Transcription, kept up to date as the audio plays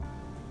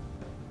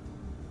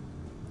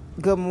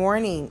Good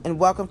morning and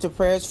welcome to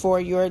Prayers for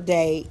Your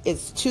Day.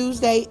 It's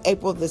Tuesday,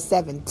 April the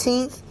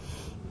 17th.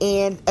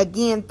 And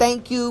again,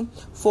 thank you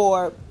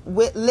for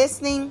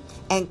listening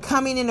and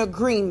coming in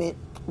agreement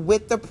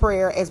with the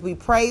prayer as we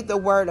pray the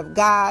word of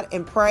God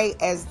and pray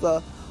as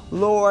the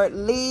Lord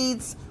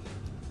leads.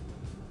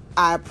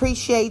 I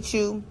appreciate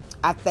you.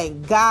 I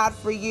thank God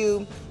for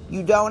you.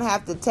 You don't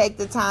have to take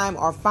the time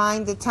or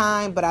find the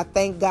time, but I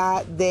thank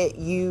God that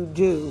you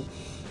do.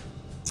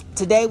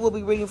 Today we'll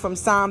be reading from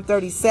Psalm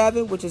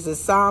 37, which is a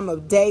Psalm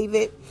of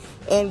David.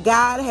 And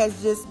God has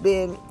just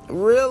been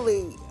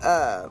really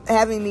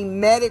having me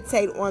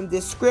meditate on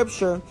this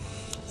scripture,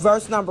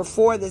 verse number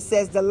 4, that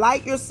says,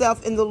 "Delight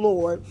yourself in the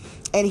Lord,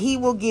 and he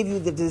will give you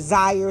the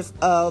desires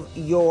of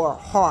your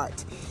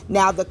heart."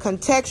 Now, the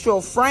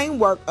contextual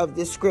framework of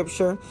this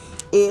scripture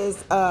is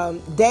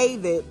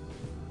David,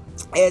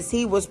 as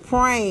he was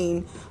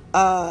praying,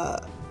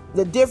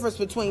 the difference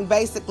between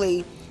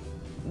basically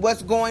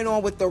what's going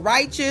on with the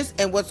righteous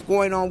and what's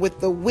going on with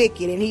the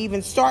wicked. And he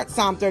even starts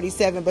Psalm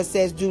 37 but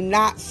says, "Do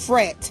not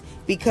fret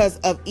because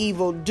of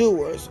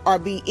evildoers, or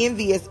be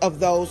envious of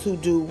those who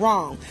do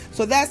wrong."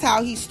 So that's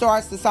how he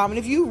starts the psalm. And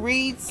if you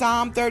read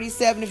Psalm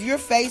 37, if you're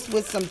faced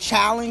with some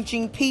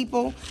challenging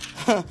people,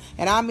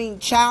 and I mean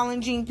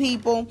challenging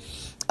people,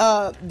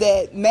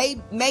 that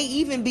may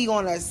even be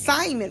on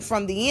assignment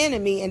from the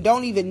enemy and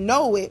don't even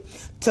know it,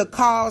 to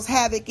cause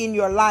havoc in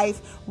your life,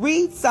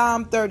 read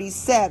Psalm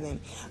 37.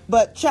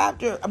 But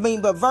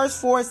verse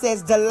 4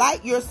 says,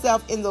 "Delight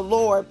yourself in the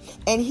Lord,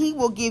 and he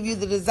will give you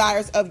the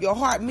desires of your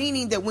heart."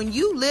 Meaning that when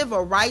you live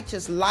a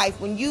righteous life,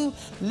 when you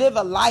live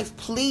a life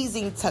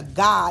pleasing to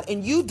God,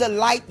 and you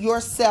delight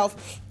yourself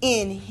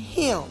in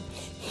him,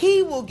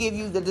 he will give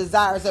you the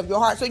desires of your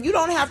heart. So you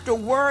don't have to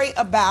worry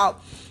about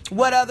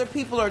what other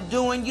people are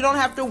doing. You don't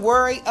have to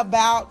worry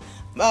about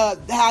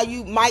how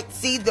you might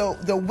see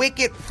the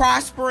wicked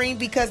prospering,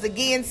 because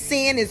again,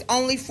 sin is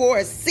only for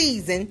a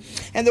season.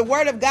 And the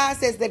word of God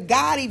says that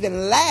God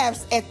even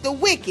laughs at the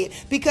wicked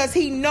because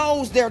he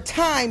knows their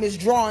time is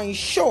drawing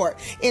short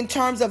in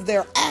terms of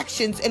their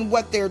actions and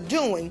what they're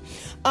doing.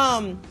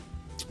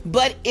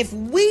 But if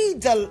we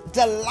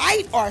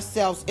delight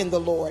ourselves in the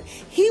Lord,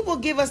 he will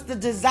give us the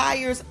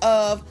desires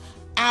of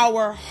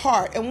our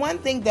heart. And one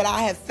thing that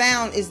I have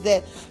found is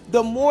that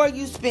the more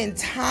you spend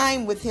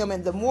time with him,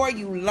 and the more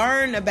you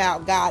learn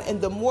about God, and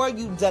the more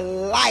you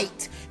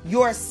delight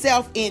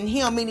yourself in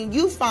him, meaning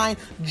you find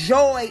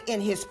joy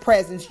in his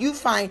presence, you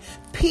find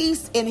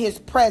peace in his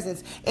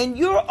presence, and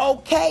you're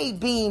okay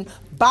being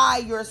by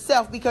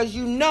yourself because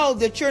you know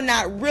that you're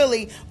not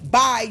really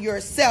by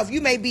yourself.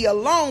 You may be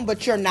alone,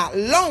 but you're not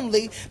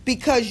lonely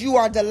because you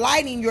are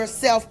delighting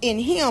yourself in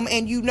him,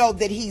 and you know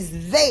that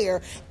he's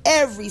there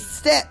every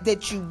step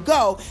that you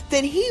go.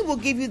 Then he will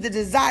give you the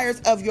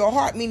desires of your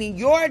heart, meaning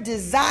your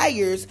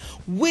desires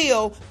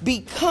will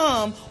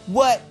become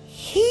what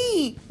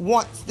he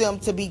wants them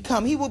to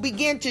become. He will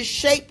begin to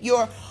shape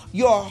your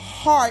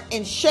heart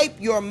and shape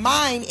your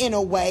mind in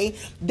a way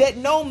that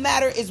no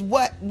matter is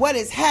what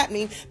is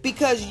happening,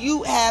 because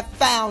you have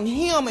found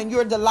him and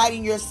you're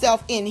delighting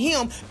yourself in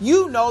him,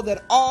 you know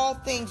that all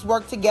things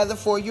work together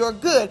for your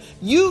good.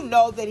 You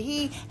know that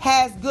he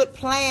has good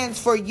plans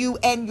for you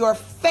and your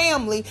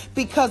family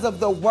because of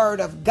the word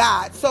of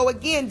God. So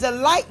again,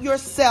 delight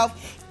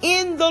yourself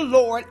in the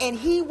Lord, and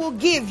he will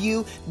give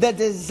you the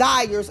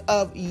desires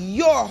of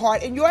your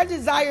heart. And your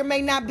desire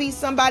may not be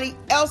somebody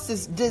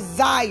else's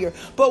desire,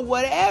 but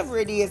whatever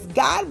it is,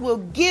 God will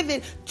give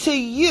it to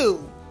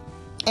you,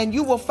 and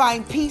you will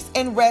find peace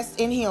and rest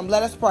in him.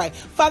 Let us pray.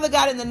 Father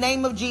God, in the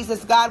name of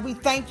Jesus, God, we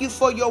thank you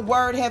for your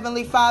word,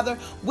 Heavenly Father.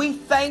 We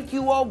thank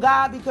you, oh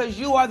God, because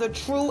you are the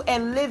true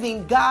and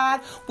living God.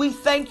 We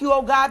thank you,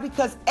 oh God,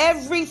 because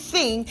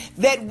everything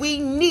that we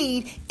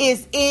need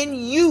is in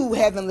you,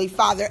 Heavenly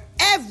Father.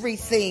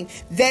 Everything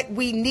that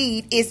we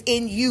need is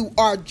in you.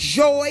 Our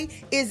joy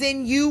is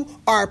in you.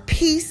 Our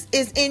peace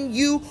is in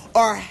you.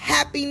 Our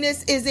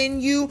happiness is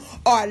in you.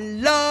 Our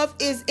love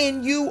is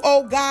in you,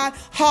 oh God.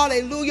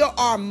 Hallelujah.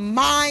 Our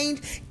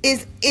mind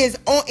is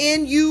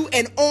in you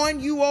and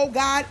on you, oh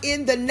God,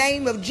 in the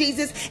name of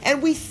Jesus.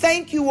 And we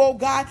thank you, oh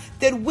God,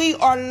 that we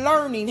are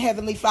learning,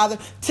 Heavenly Father,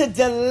 to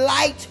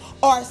delight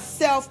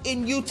ourselves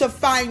in you, to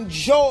find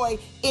joy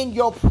in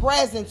your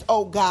presence,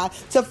 oh God,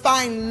 to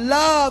find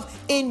love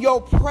in your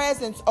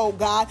presence, oh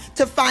God,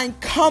 to find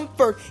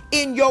comfort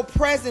in your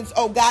presence,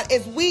 oh God,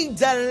 as we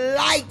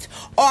delight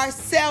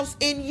ourselves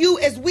in you,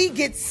 as we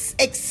get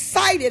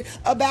excited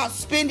about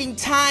spending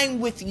time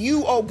with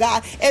you, oh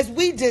God, as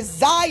we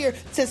desire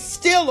to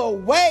steal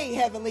away,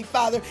 Heavenly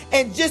Father,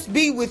 and just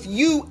be with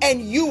you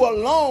and you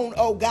alone,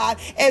 oh God,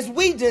 as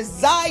we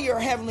desire,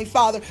 Heavenly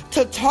Father,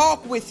 to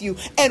talk with you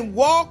and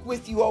walk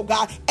with you, oh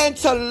God, and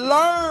to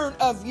learn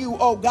of you,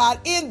 oh God,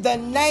 in the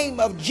name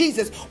of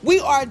Jesus. We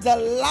are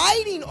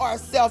delighting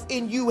ourselves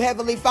in you,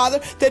 Heavenly Father,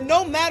 that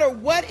no matter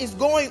what is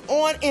going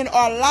on in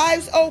our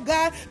lives, oh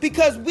God,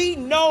 because we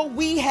know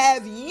we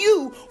have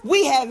you,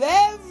 we have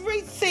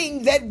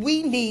everything that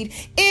we need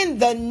in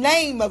the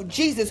name of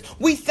Jesus.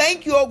 We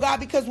thank you, oh God,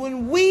 because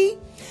when we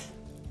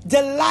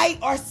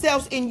delight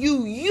ourselves in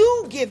you.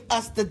 You give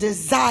us the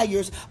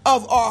desires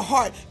of our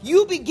heart.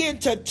 You begin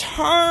to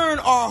turn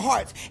our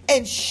hearts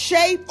and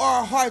shape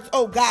our hearts,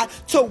 oh God,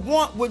 to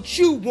want what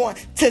you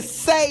want, to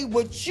say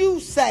what you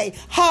say.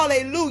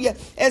 Hallelujah.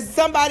 As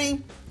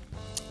somebody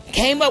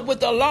came up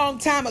with a long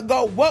time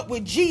ago, what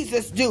would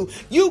Jesus do?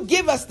 You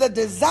give us the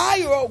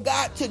desire, oh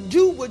God, to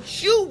do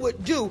what you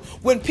would do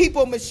when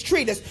people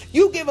mistreat us.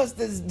 You give us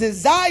the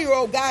desire,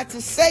 oh God, to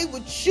say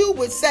what you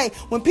would say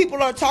when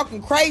people are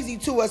talking crazy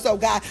to us, oh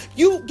God.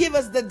 You give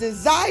us the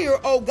desire,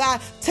 oh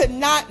God, to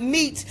not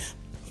meet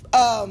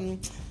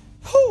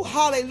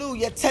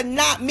hallelujah, to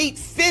not meet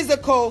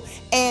physical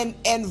and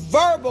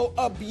verbal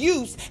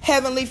abuse,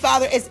 Heavenly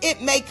Father, as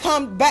it may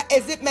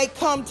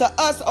come to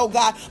us, oh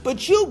God.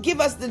 But you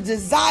give us the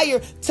desire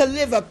to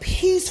live a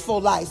peaceful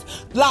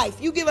life.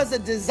 You give us a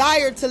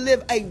desire to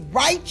live a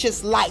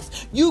righteous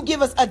life. You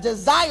give us a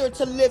desire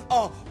to live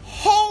a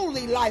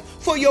holy life.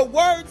 For your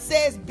word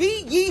says,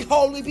 be ye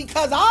holy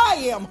because I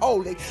am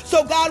holy.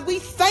 So God, we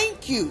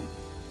thank you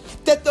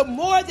that the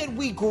more that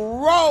we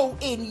grow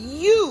in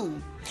you,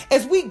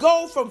 as we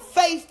go from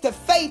faith to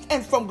faith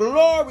and from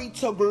glory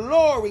to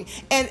glory,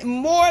 and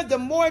the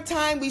more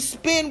time we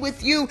spend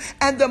with you,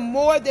 and the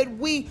more that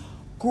we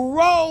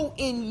grow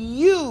in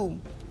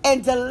you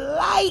and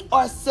delight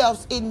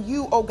ourselves in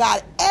you, oh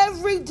God,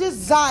 every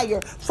desire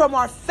from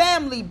our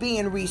family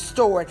being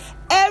restored,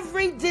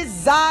 every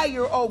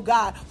desire, oh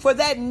God, for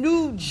that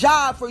new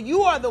job, for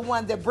you are the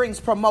one that brings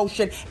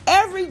promotion,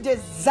 every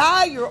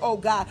desire, oh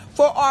God,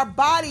 for our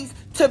bodies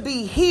to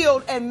be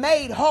healed and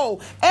made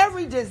whole,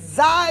 every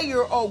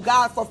desire, oh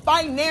God, for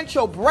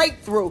financial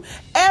breakthrough,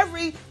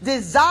 every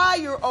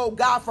desire, oh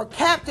God, for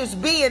captives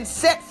being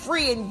set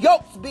free and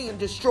yokes being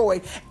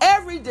destroyed,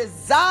 every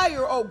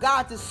desire, oh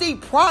God, to see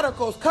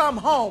prodigals come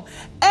home,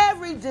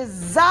 every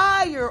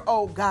desire,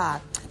 oh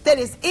God, that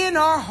is in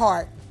our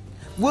heart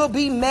will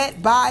be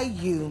met by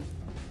you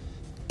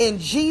in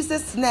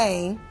Jesus'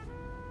 name.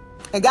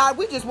 And God,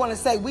 we just want to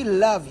say we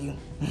love you.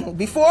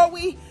 Before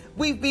we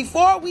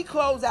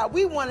close out,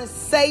 we want to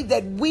say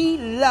that we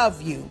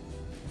love you.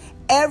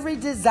 Every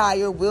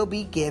desire will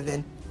be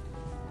given.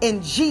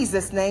 In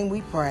Jesus' name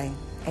we pray.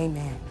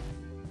 Amen.